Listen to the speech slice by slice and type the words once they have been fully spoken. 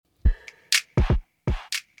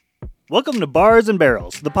Welcome to Bars and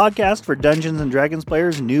Barrels, the podcast for Dungeons & Dragons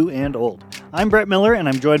players new and old. I'm Brett Miller, and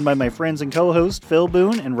I'm joined by my friends and co-hosts Phil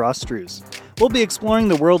Boone and Ross Struess. We'll be exploring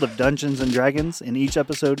the world of Dungeons & Dragons in each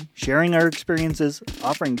episode, sharing our experiences,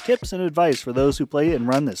 offering tips and advice for those who play and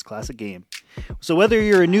run this classic game. So whether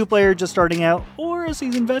you're a new player just starting out, or a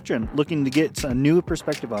seasoned veteran looking to get a new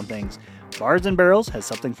perspective on things, Bars and Barrels has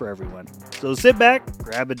something for everyone. So sit back,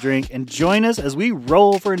 grab a drink, and join us as we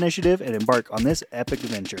roll for initiative and embark on this epic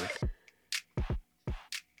adventure.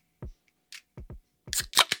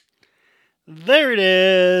 There it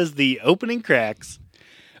is, the opening cracks.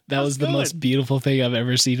 That was the most beautiful thing I've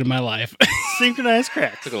ever seen in my life. Synchronized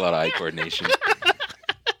cracks. Took a lot of eye coordination.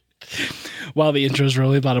 While the intro's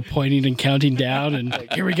rolling, a lot of pointing and counting down, and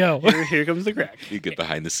here we go. Here comes the crack. You get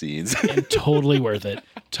behind the scenes. And totally worth it.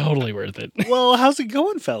 Totally worth it. Well, how's it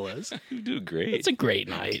going, fellas? You do great. It's a great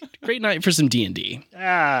night. Great night for some D&D.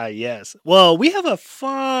 Ah, yes. Well, we have a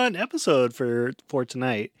fun episode for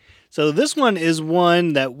tonight. So this one is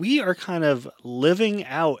one that we are kind of living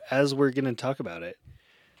out as we're going to talk about it.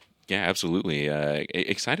 Yeah, absolutely.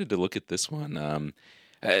 Excited to look at this one.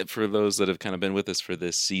 For those that have kind of been with us for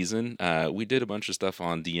this season, we did a bunch of stuff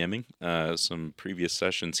on DMing, some previous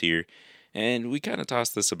sessions here, and we kind of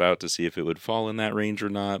tossed this about to see if it would fall in that range or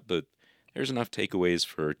not, but there's enough takeaways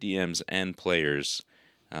for DMs and players.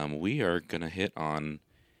 We are going to hit on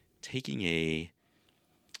taking a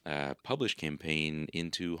published campaign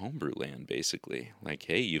into homebrew land, basically. Like,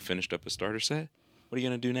 hey, you finished up a starter set? What are you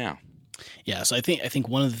going to do now? Yeah, so I think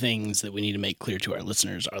one of the things that we need to make clear to our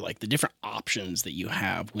listeners are like the different options that you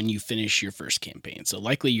have when you finish your first campaign. So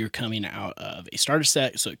likely you're coming out of a starter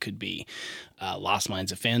set, so it could be Lost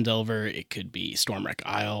Mines of Phandelver, it could be Stormwreck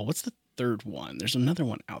Isle. What's the third one? There's another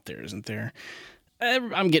one out there, isn't there?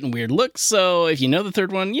 I'm getting weird looks, so if you know the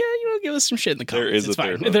third one, give us some shit in the comments. There is it's a fine.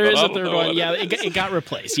 third one. There is a third one. Yeah, it got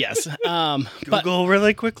replaced. Yes. Google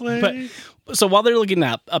really quickly. But so while they're looking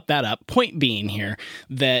up, point being here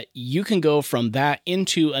that you can go from that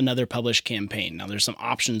into another published campaign. Now there's some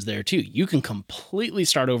options there too. You can completely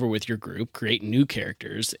start over with your group, create new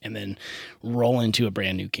characters, and then roll into a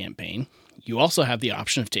brand new campaign. You also have the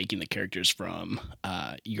option of taking the characters from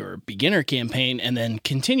your beginner campaign and then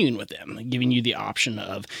continuing with them, giving you the option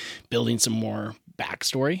of building some more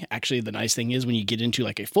backstory. Actually, the nice thing is when you get into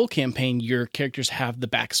like a full campaign, your characters have the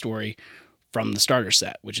backstory from the starter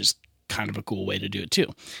set, which is kind of a cool way to do it too.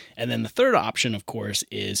 And then the third option, of course,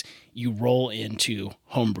 is you roll into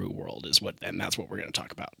homebrew world and that's what we're going to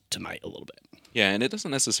talk about tonight a little bit. Yeah, and it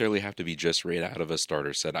doesn't necessarily have to be just right out of a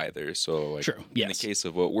starter set either. So, like, True. In the case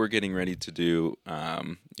of what we're getting ready to do,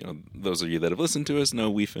 those of you that have listened to us know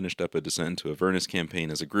we finished up a Descent into Avernus campaign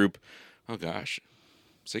as a group. Oh gosh,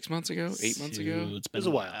 6 months ago, 8 months ago. It's been a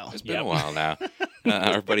while. It's been a while now.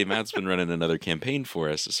 Our buddy Matt's been running another campaign for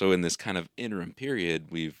us. So in this kind of interim period,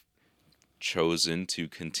 we've chosen to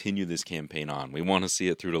continue this campaign on. We want to see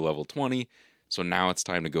it through to level 20. So now it's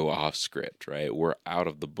time to go off script, right? We're out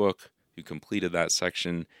of the book. You completed that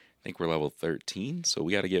section. I think we're level 13, so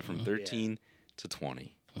we got to get from 13 to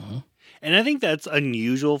 20. And I think that's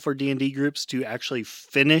unusual for D&D groups to actually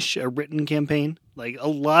finish a written campaign. Like, a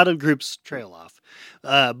lot of groups trail off.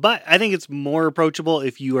 But I think it's more approachable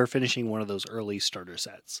if you are finishing one of those early starter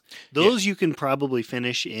sets. Those you can probably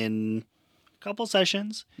finish in a couple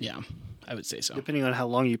sessions. Yeah, I would say so. Depending on how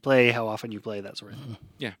long you play, how often you play, that sort of thing.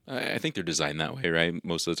 Yeah, I think they're designed that way, right?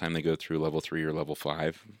 Most of the time they go through level 3 or level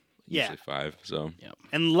 5. Usually 5, so. Yeah.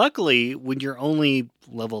 And luckily, when you're only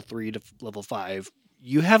level 3 to level 5,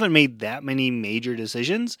 you haven't made that many major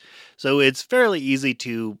decisions. So it's fairly easy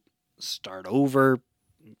to start over,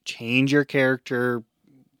 change your character,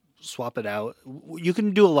 swap it out. You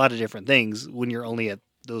can do a lot of different things when you're only at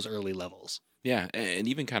those early levels. Yeah, and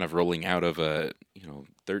even kind of rolling out of a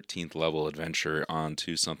 13th level adventure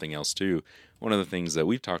onto something else too. One of the things that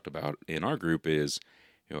we've talked about in our group is,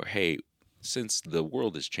 hey, since the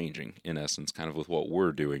world is changing, in essence, kind of with what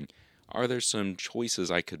we're doing, are there some choices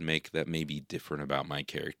I could make that may be different about my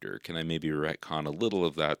character? Can I maybe retcon a little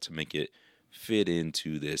of that to make it fit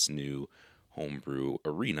into this new homebrew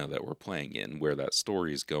arena that we're playing in, where that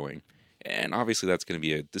story is going? And obviously that's going to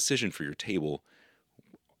be a decision for your table.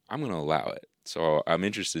 I'm going to allow it. So I'm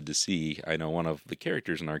interested to see. I know one of the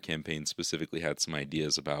characters in our campaign specifically had some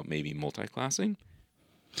ideas about maybe multi-classing.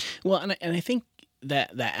 Well, and I think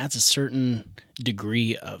that adds a certain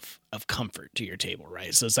degree of comfort to your table,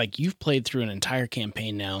 right? So it's like you've played through an entire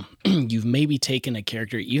campaign now. You've maybe taken a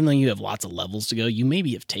character, even though you have lots of levels to go, you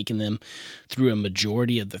maybe have taken them through a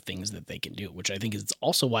majority of the things that they can do, which I think is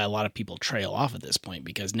also why a lot of people trail off at this point,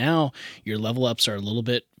 because now your level ups are a little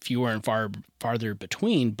bit fewer and farther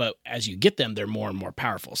between, but as you get them, they're more and more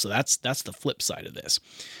powerful. So that's the flip side of this.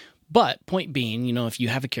 But point being, if you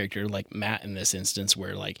have a character like Matt in this instance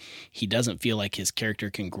where like he doesn't feel like his character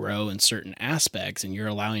can grow in certain aspects and you're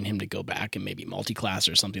allowing him to go back and maybe multi-class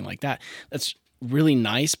or something like that, that's really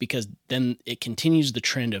nice because then it continues the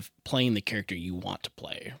trend of playing the character you want to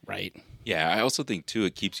play, right? Yeah, I also think too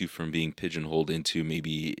it keeps you from being pigeonholed into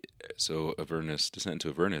maybe Avernus, Descent into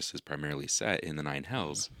Avernus is primarily set in the Nine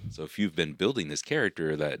Hells. So if you've been building this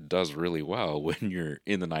character that does really well when you're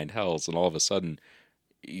in the Nine Hells and all of a sudden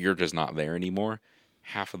you're just not there anymore,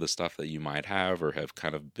 half of the stuff that you might have or have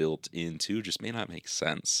kind of built into just may not make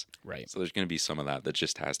sense. Right. So there's going to be some of that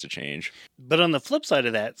just has to change. But on the flip side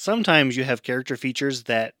of that, sometimes you have character features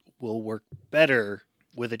that will work better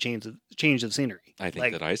with a change of scenery. I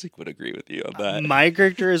think that Isaac would agree with you on that. My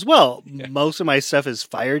character as well. Yeah. Most of my stuff is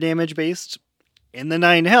fire damage based. In the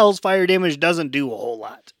Nine Hells, fire damage doesn't do a whole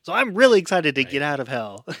lot. So I'm really excited to get out of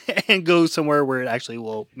hell and go somewhere where it actually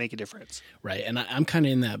will make a difference. Right. And I'm kind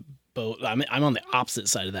of in that boat. I'm on the opposite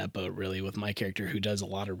side of that boat, really, with my character who does a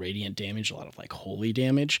lot of radiant damage, a lot of like holy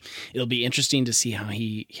damage. It'll be interesting to see how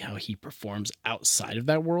he performs outside of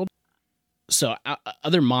that world. So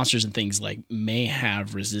other monsters and things like may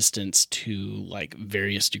have resistance to like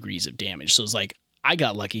various degrees of damage. So it's like I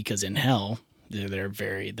got lucky because in hell, they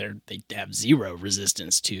have zero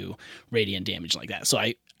resistance to radiant damage like that. So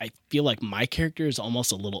I feel like my character is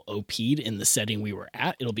almost a little OP'd in the setting we were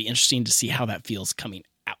at. It'll be interesting to see how that feels coming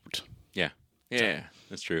out. Yeah,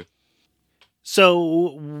 that's true.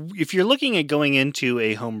 So if you're looking at going into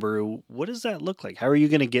a homebrew, what does that look like? How are you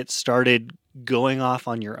going to get started going off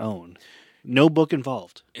on your own? No book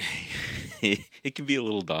involved. It can be a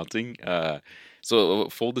little daunting. So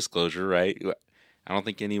full disclosure, right? I don't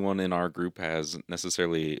think anyone in our group has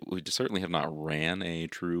necessarily, we certainly have not ran a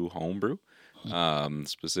true homebrew,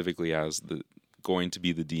 specifically as going to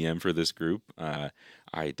be the DM for this group.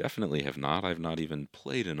 I definitely have not. I've not even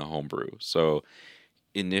played in a homebrew. So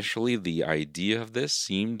initially the idea of this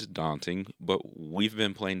seemed daunting, but we've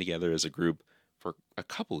been playing together as a group for a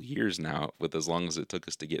couple years now, with as long as it took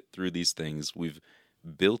us to get through these things. We've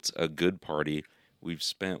built a good party. We've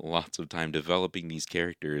spent lots of time developing these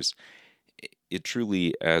characters. It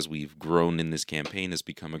truly, as we've grown in this campaign, has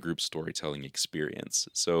become a group storytelling experience.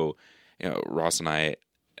 So, Ross and I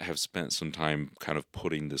have spent some time kind of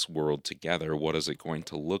putting this world together. What is it going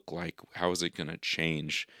to look like? How is it going to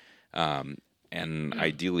change? And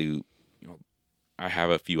ideally, I have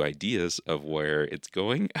a few ideas of where it's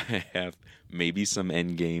going. I have maybe some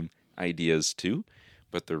endgame ideas too,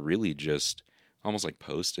 but they're really just almost like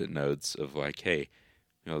post-it notes of like, hey,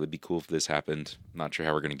 it'd be cool if this happened. I'm not sure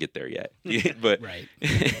how we're going to get there yet. But right.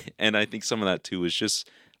 And I think some of that too is just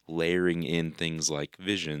layering in things like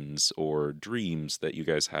visions or dreams that you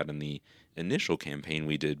guys had in the initial campaign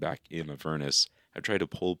we did back in Avernus. I've tried to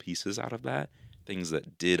pull pieces out of that, things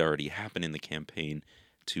that did already happen in the campaign,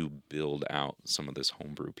 to build out some of this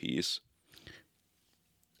homebrew piece.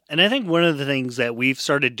 And I think one of the things that we've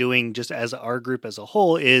started doing just as our group as a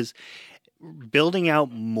whole is building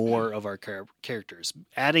out more of our characters,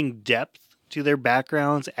 adding depth to their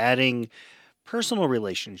backgrounds, adding personal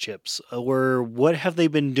relationships, or what have they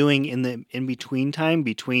been doing in the in-between time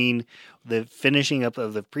between the finishing up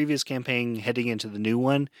of the previous campaign, heading into the new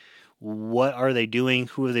one. What are they doing?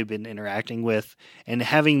 Who have they been interacting with? And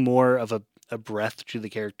having more of a breadth to the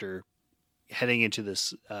character heading into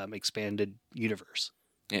this expanded universe.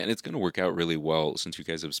 Yeah, and it's going to work out really well since you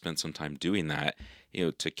guys have spent some time doing that.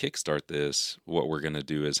 To kickstart this, what we're going to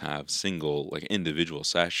do is have individual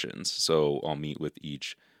sessions. So I'll meet with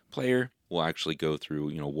each player. We'll actually go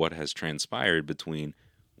through, what has transpired between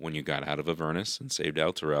when you got out of Avernus and saved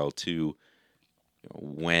Elturel to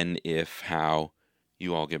when, if, how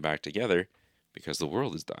you all get back together, because the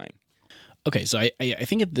world is dying. Okay, so I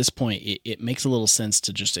think at this point it makes a little sense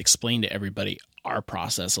to just explain to everybody our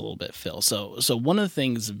process a little bit, Phil. So one of the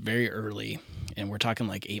things very early, and we're talking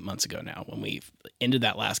like 8 months ago now, when we ended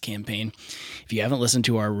that last campaign. If you haven't listened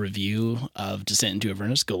to our review of Descent into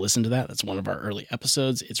Avernus, go listen to that. That's one of our early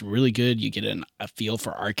episodes. It's really good. You get a feel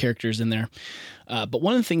for our characters in there. But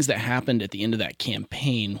one of the things that happened at the end of that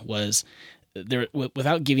campaign was, there,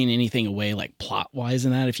 without giving anything away like plot wise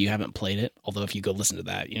in that, if you haven't played it, although if you go listen to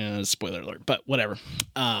that, spoiler alert, but whatever.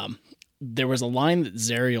 There was a line that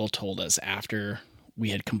Zariel told us after we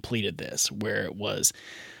had completed this, where it was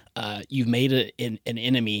you've made an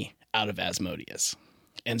enemy out of Asmodeus.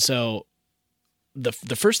 And so the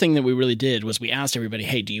first thing that we really did was we asked everybody,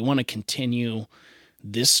 hey, do you want to continue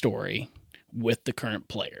this story with the current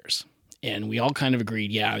players? And we all kind of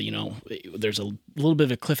agreed, yeah, there's a little bit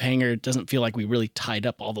of a cliffhanger. It doesn't feel like we really tied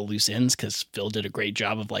up all the loose ends because Phil did a great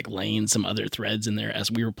job of like laying some other threads in there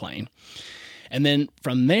as we were playing. And then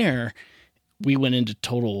from there, we went into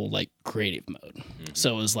total like creative mode. Mm-hmm.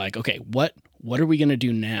 So it was like, okay, what are we going to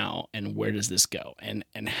do now? And where does this go? And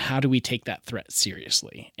how do we take that threat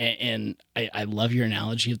seriously? And I love your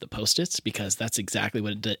analogy of the Post-its, because that's exactly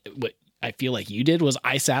what I feel like you did. Was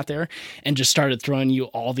I sat there and just started throwing you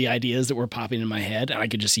all the ideas that were popping in my head, and I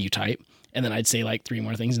could just see you type. And then I'd say like 3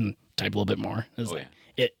 more things and type a little bit more.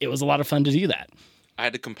 It was a lot of fun to do that. I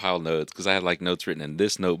had to compile notes because I had like notes written in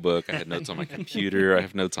this notebook. I had notes on my computer. I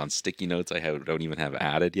have notes on sticky notes don't even have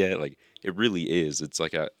added yet. Like, it really is. It's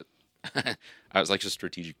like I was like just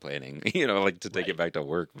strategic planning, like to take it back to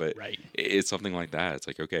work. But it's something like that. It's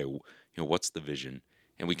like, okay, what's the vision?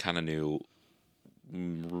 And we kind of knew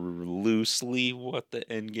loosely what the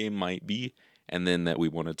end game might be, and then that we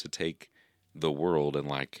wanted to take the world and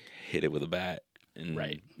like hit it with a bat and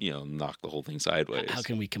knock the whole thing sideways. How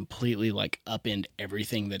can we completely like upend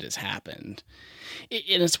everything that has happened?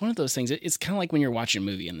 And it's one of those things. It's kind of like when you're watching a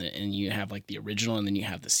movie and you have like the original and then you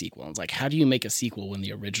have the sequel. And it's like, how do you make a sequel when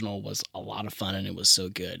the original was a lot of fun and it was so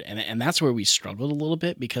good? And that's where we struggled a little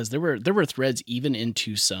bit, because there were threads even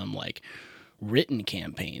into some like written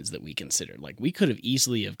campaigns that we considered. Like, we could have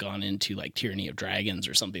easily have gone into like Tyranny of Dragons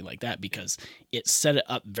or something like that, because it set it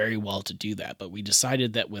up very well to do that. But we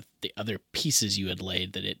decided that with the other pieces you had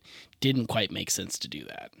laid, that it didn't quite make sense to do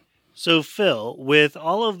that. So Phil, with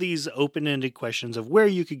all of these open-ended questions of where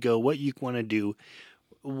you could go, what you want to do,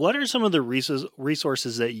 what are some of the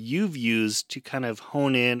resources that you've used to kind of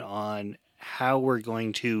hone in on how we're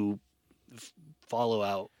going to follow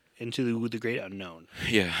out into the great unknown?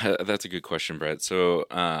 Yeah, that's a good question, Brett. So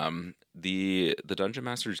the Dungeon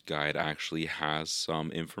Master's Guide actually has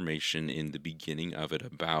some information in the beginning of it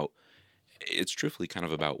about, it's truthfully kind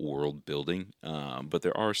of about world building, but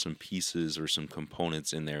there are some pieces or some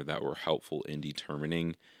components in there that were helpful in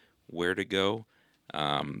determining where to go.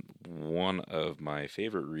 One of my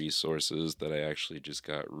favorite resources that I actually just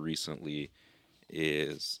got recently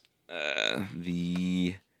is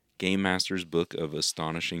the Game Master's Book of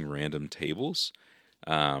Astonishing Random Tables.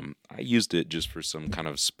 I used it just for some kind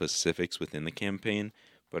of specifics within the campaign,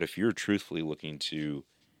 but if you're truthfully looking to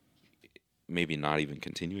maybe not even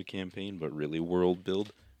continue a campaign, but really world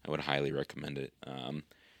build, I would highly recommend it.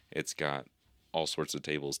 It's got all sorts of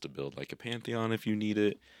tables to build like a pantheon if you need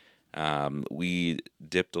it. We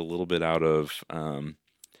dipped a little bit out of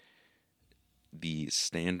the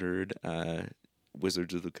standard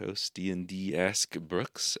Wizards of the Coast D&D-esque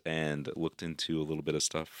books and looked into a little bit of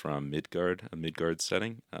stuff from Midgard, a Midgard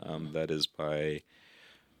setting. That is by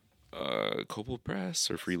Kobold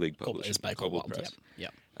Press or Free League Publishing. It's by Kobold Press.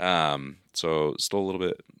 Yep. So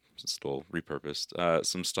repurposed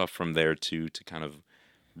some stuff from there too to kind of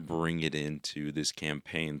bring it into this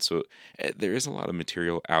campaign. So there is a lot of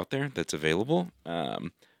material out there that's available.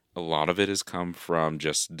 A lot of it has come from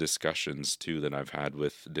just discussions too that I've had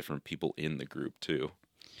with different people in the group too.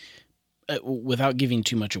 Without giving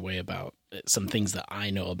too much away about some things that I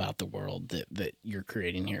know about the world that you're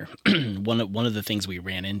creating here, one of the things we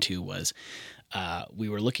ran into was we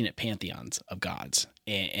were looking at pantheons of gods,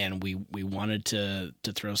 and we wanted to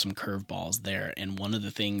throw some curveballs there. And one of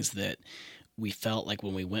the things that we felt like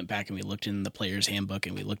when we went back and we looked in the player's handbook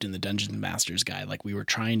and we looked in the Dungeon Master's Guide, like we were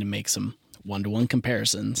trying to make some one-to-one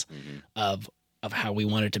comparisons of how we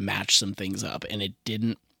wanted to match some things up, and it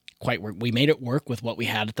didn't quite work. We made it work with what we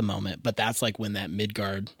had at the moment, but that's like when that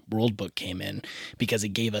Midgard world book came in, because it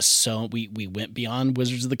gave us we went beyond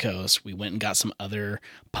Wizards of the Coast. We went and got some other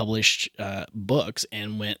published books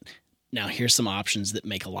and went, now here's some options that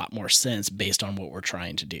make a lot more sense based on what we're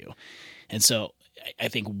trying to do. And so I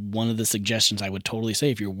think one of the suggestions I would totally say,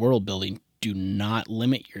 if you're world building, do not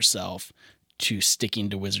limit yourself to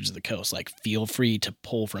sticking to Wizards of the Coast. Like, feel free to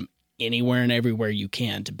pull from anywhere and everywhere you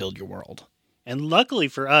can to build your world. And luckily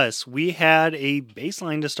for us, we had a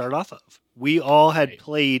baseline to start off of. We all had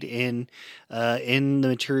played in the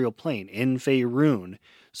material plane, in Faerun.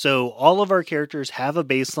 So all of our characters have a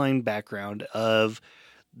baseline background of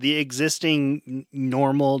the existing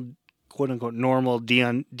normal, quote-unquote, normal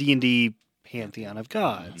D&D pantheon of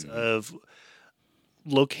gods, of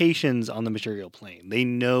locations on the material plane. They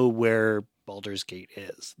know where Baldur's Gate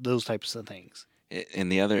is, those types of things.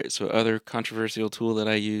 And other controversial tool that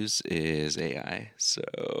I use is AI. So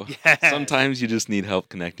Yes. sometimes you just need help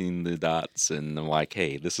connecting the dots, and I'm like,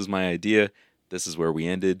 hey, this is my idea. This is where we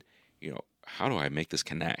ended. How do I make this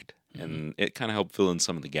connect? Mm-hmm. And it kind of helped fill in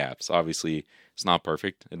some of the gaps. Obviously, it's not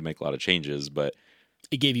perfect. It'd make a lot of changes, but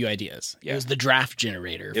it gave you ideas. Yeah. It was the draft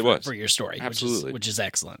generator for your story. Absolutely. Which is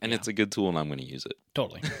excellent. And it's a good tool, and I'm going to use it.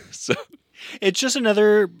 Totally. So it's just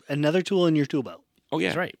another tool in your tool belt. Oh, yeah.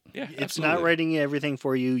 That's right. Yeah, It's absolutely. not writing everything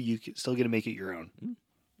for you. You still get to make it your own.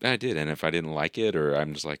 I did. And if I didn't like it, or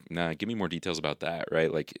I'm just like, nah, give me more details about that,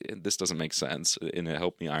 right? Like, this doesn't make sense. And it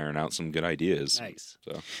helped me iron out some good ideas. Nice.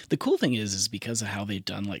 So the cool thing is because of how they've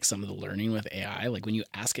done like some of the learning with AI, like when you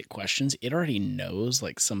ask it questions, it already knows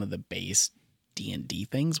like some of the base D&D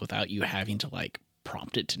things without you having to like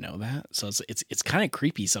prompt it to know that. So it's kind of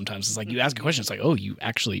creepy sometimes. It's like you ask a question, it's like, oh, you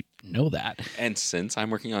actually know that. And since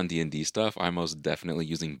I'm working on D&D stuff, I'm most definitely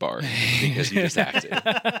using Bard because you just asked it.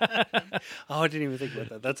 Oh, I didn't even think about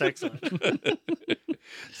that. That's excellent.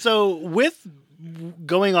 So with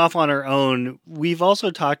going off on our own, we've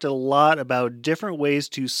also talked a lot about different ways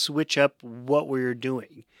to switch up what we're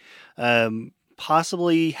doing.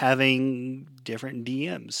 Possibly having different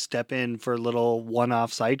DMs step in for little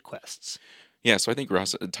one-off side quests. Yeah, so I think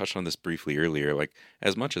Ross touched on this briefly earlier. Like,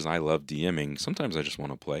 as much as I love DMing, sometimes I just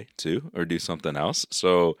want to play too, or do something else.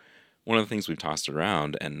 So one of the things we've tossed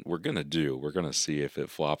around, and we're going to see if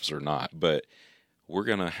it flops or not, but we're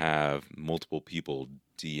going to have multiple people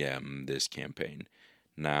DM this campaign.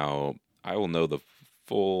 Now, I will know the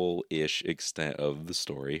full-ish extent of the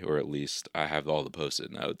story, or at least I have all the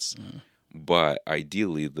post-it notes. But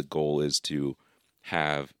ideally, the goal is to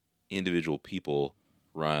have individual people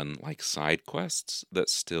run like side quests that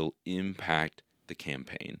still impact the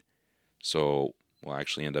campaign. So we'll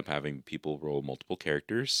actually end up having people roll multiple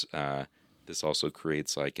characters. This also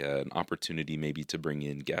creates like an opportunity maybe to bring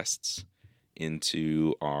in guests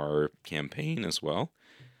into our campaign as well.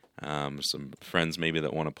 Some friends maybe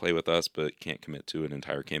that want to play with us but can't commit to an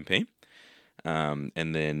entire campaign. And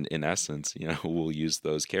then in essence, we'll use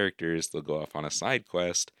those characters. They'll go off on a side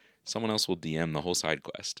quest. Someone else will DM the whole side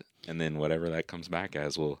quest, and then whatever that comes back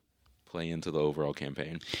as will play into the overall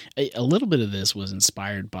campaign. A little bit of this was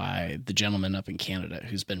inspired by the gentleman up in Canada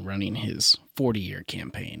who's been running his 40-year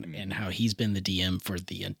campaign and how he's been the DM for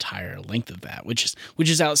the entire length of that, which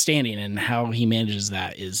is outstanding, and how he manages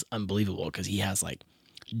that is unbelievable because he has like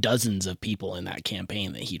dozens of people in that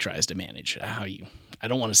campaign that he tries to manage. I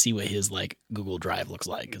don't want to see what his like Google Drive looks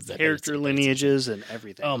like because character lineages and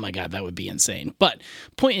everything. Oh my God, that would be insane. But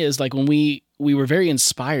point is, like when we were very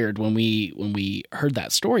inspired when we heard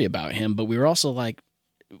that story about him, but we were also like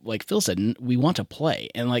Phil said, we want to play,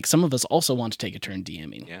 and like some of us also want to take a turn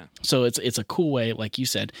DMing. Yeah. So it's a cool way, like you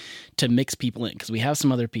said, to mix people in because we have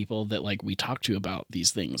some other people that like we talk to about these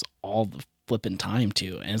things all the flipping time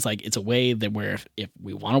too, and it's like it's a way that where if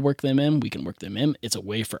we want to work them in, we can work them in. It's a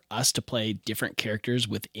way for us to play different characters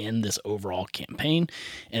within this overall campaign,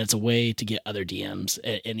 and it's a way to get other DMs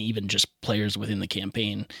and even just players within the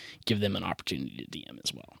campaign, give them an opportunity to DM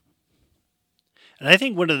as well. And I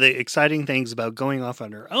think one of the exciting things about going off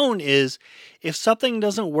on our own is if something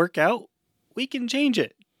doesn't work out, we can change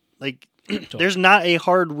it. Like there's not a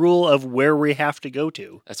hard rule of where we have to go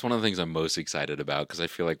to. That's one of the things I'm most excited about because I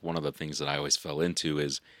feel like one of the things that I always fell into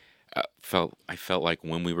is I felt like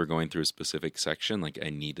when we were going through a specific section, like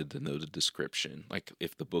I needed to know the description. Like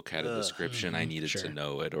if the book had a description, I needed to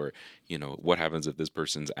know it, or what happens if this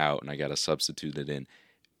person's out and I got to substitute it in.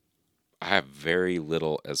 I have very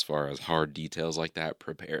little as far as hard details like that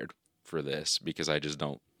prepared for this because I just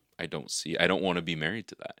don't want to be married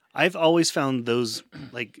to that. I've always found those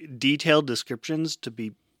like detailed descriptions to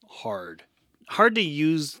be hard to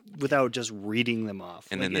use without just reading them off.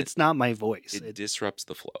 And then it's not my voice. It disrupts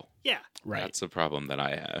the flow. Yeah. Right. That's the problem that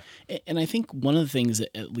I have. And I think one of the things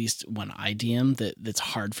that, at least when I DM, that's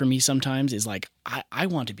hard for me sometimes is like, I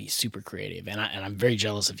want to be super creative. And I'm very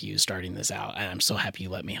jealous of you starting this out. And I'm so happy you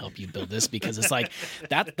let me help you build this because it's like,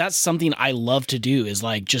 that's something I love to do is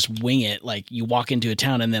like just wing it. Like you walk into a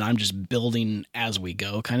town and then I'm just building as we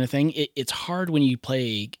go kind of thing. It's hard when you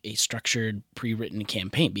play a structured pre-written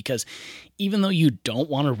campaign because even though you don't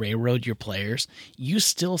want to railroad your players, you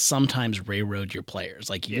still sometimes railroad your players.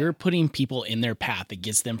 Like you're putting people in their path that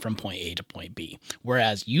gets them from point A to point B.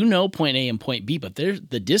 Whereas point A and point B, but the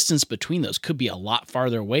distance between those could be a lot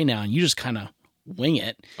farther away now, and you just kind of wing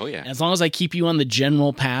it. Oh, yeah. As long as I keep you on the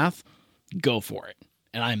general path, go for it.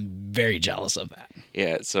 And I'm very jealous of that.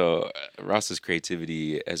 Yeah, so Ross's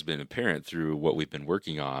creativity has been apparent through what we've been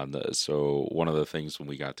working on. So one of the things when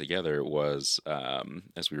we got together was,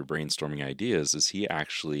 as we were brainstorming ideas, is he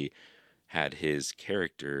actually had his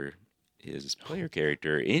player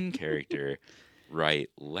character in character, write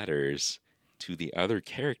letters to the other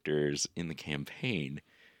characters in the campaign.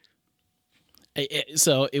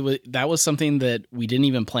 So that was something that we didn't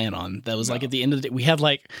even plan on. That was like at the end of the day, we had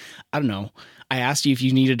like, I don't know. I asked you if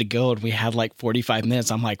you needed to go and we had like 45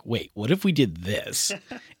 minutes. I'm like, wait, what if we did this?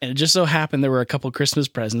 And it just so happened there were a couple Christmas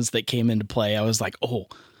presents that came into play. I was like, oh,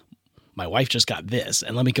 my wife just got this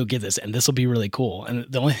and let me go get this. And this will be really cool. And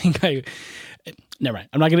the only thing never mind.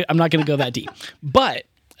 I'm not going to go that deep, but,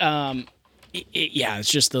 it's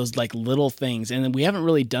just those like little things. And then we haven't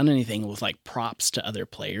really done anything with like props to other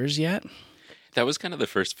players yet. That was kind of the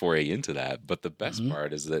first foray into that, but the best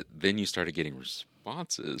part is that then you started getting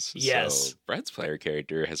responses. Yes. So Brett's player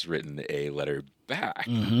character has written a letter back,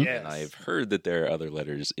 Yes. and I've heard that there are other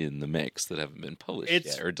letters in the mix that haven't been published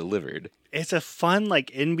yet or delivered. It's a fun, like,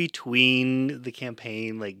 in between the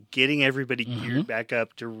campaign, like, getting everybody geared back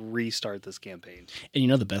up to restart this campaign. And you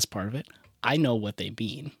know the best part of it? I know what they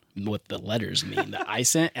mean, what the letters mean that I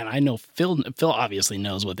sent, and I know Phil obviously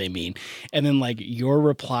knows what they mean. And then like your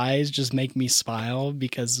replies just make me smile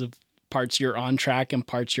because of parts you're on track and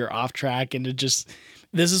parts you're off track, and this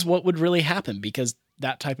is what would really happen because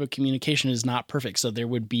that type of communication is not perfect. So there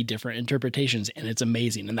would be different interpretations, and it's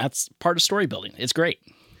amazing, and that's part of story building. It's great.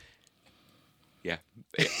 Yeah.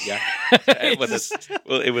 It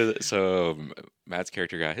was so Matt's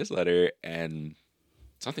character got his letter and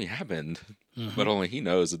something happened, but only he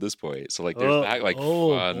knows at this point. So like there's that like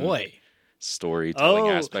fun storytelling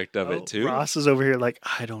aspect of it too. Ross is over here like,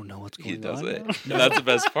 I don't know what's going on. He does it. That's the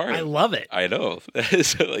best part. I love it. I know.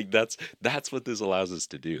 So like that's what this allows us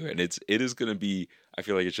to do. And it is going to be, I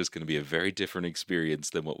feel like it's just going to be a very different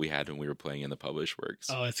experience than what we had when we were playing in the published works.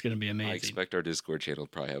 Oh, it's going to be amazing. I expect our Discord channel to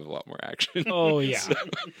probably have a lot more action. Oh yeah. So.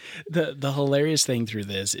 The hilarious thing through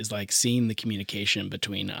this is like seeing the communication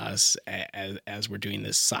between us as we're doing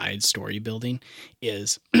this side story building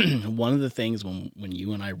is one of the things when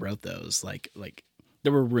you and I wrote those, like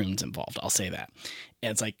there were runes involved. I'll say that.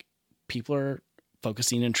 And it's like people are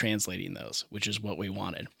focusing and translating those, which is what we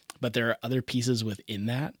wanted. But there are other pieces within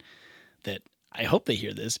that I hope they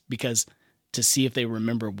hear this because to see if they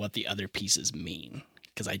remember what the other pieces mean.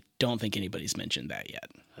 Because I don't think anybody's mentioned that yet.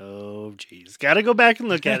 Oh, geez. Got to go back and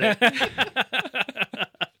look at it.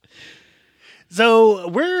 So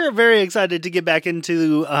we're very excited to get back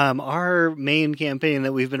into our main campaign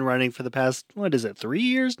that we've been running for the past, 3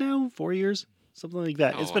 years now? 4 years? Something like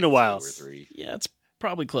that. It's been a while. Yeah, it's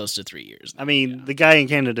probably close to 3 years. I mean, the guy in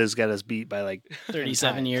Canada's got us beat by like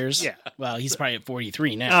 37 years. Yeah. Well, he's probably at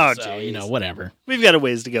 43 now. Oh, so, geez. Whatever. We've got a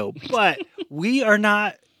ways to go. But we are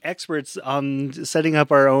not experts on setting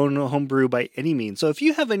up our own homebrew by any means. So if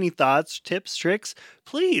you have any thoughts, tips, tricks,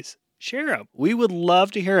 please share them. We would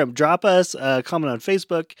love to hear them. Drop us a comment on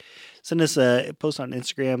Facebook. Send us a post on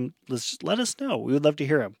Instagram. Let us know. We would love to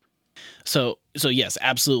hear them. So yes,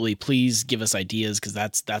 absolutely. Please give us ideas because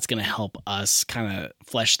that's going to help us kind of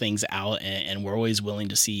flesh things out, and we're always willing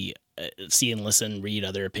to see and listen, read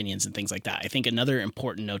other opinions and things like that. I think another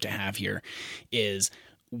important note to have here is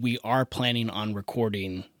we are planning on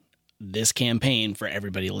recording this campaign for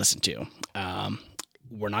everybody to listen to.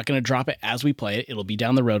 We're not going to drop it as we play it. It'll be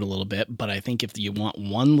down the road a little bit, but I think if you want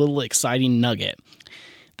one little exciting nugget,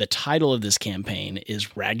 the title of this campaign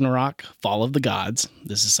is Ragnarok, Fall of the Gods.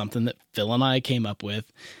 This is something that Phil and I came up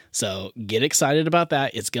with. So get excited about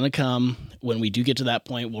that. It's going to come. When we do get to that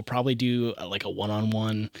point, we'll probably do like a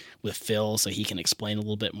one-on-one with Phil so he can explain a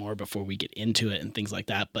little bit more before we get into it and things like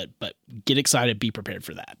that. But get excited. Be prepared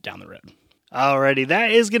for that down the road. Alrighty,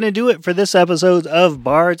 that is going to do it for this episode of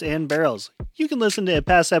Bards and Barrels. You can listen to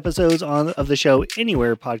past episodes of the show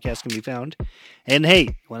anywhere podcasts can be found. And hey,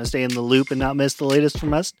 you want to stay in the loop and not miss the latest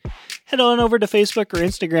from us? Head on over to Facebook or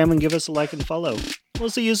Instagram and give us a like and follow. We'll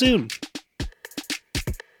see you soon.